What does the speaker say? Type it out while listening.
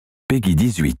Peggy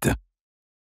 18.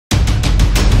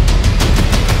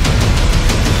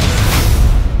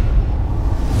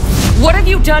 What have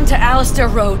you done to Alistair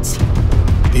Rhodes?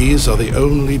 These are the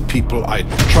only people I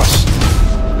trust.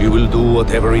 We will do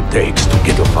whatever it takes to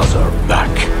get your father back.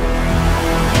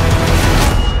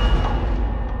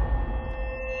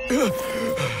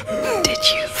 Did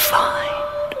you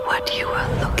find what you were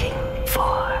looking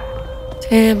for?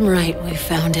 Damn right we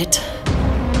found it.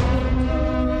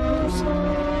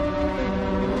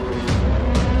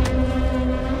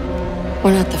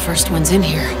 We're not the first ones in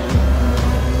here.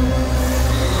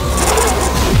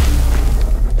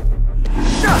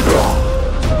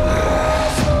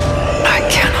 I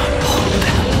cannot hold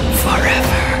him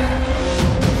forever.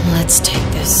 Let's take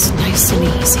this nice and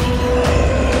easy.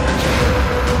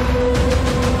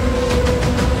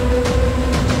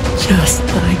 Just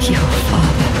like your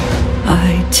father,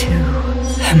 I too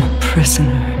am a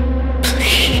prisoner.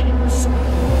 Please,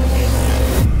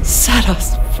 set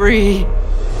us free.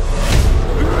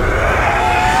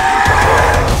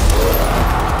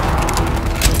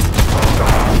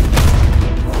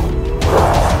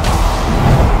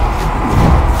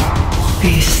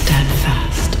 Be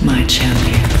steadfast, my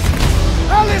champion.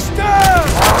 Alistair!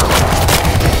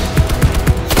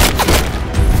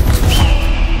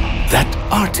 That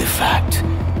artifact.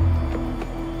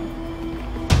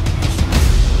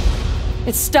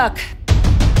 It's stuck.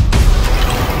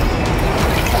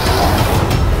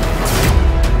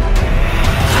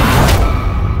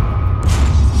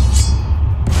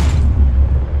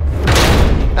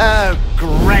 Oh,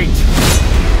 great!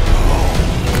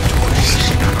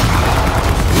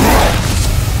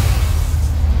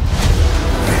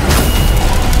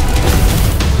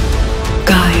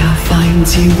 Gaia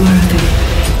finds you worthy.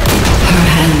 Her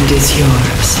hand is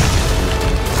yours.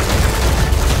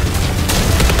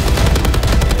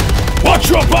 Watch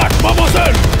your back,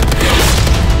 mademoiselle!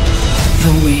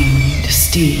 The winged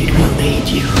steed will lead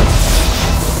you.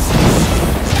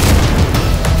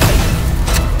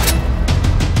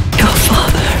 Your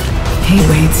father, he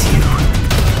waits you.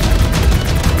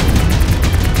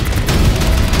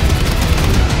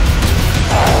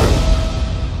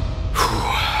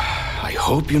 I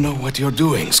hope you know what you're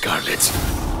doing, Scarlet.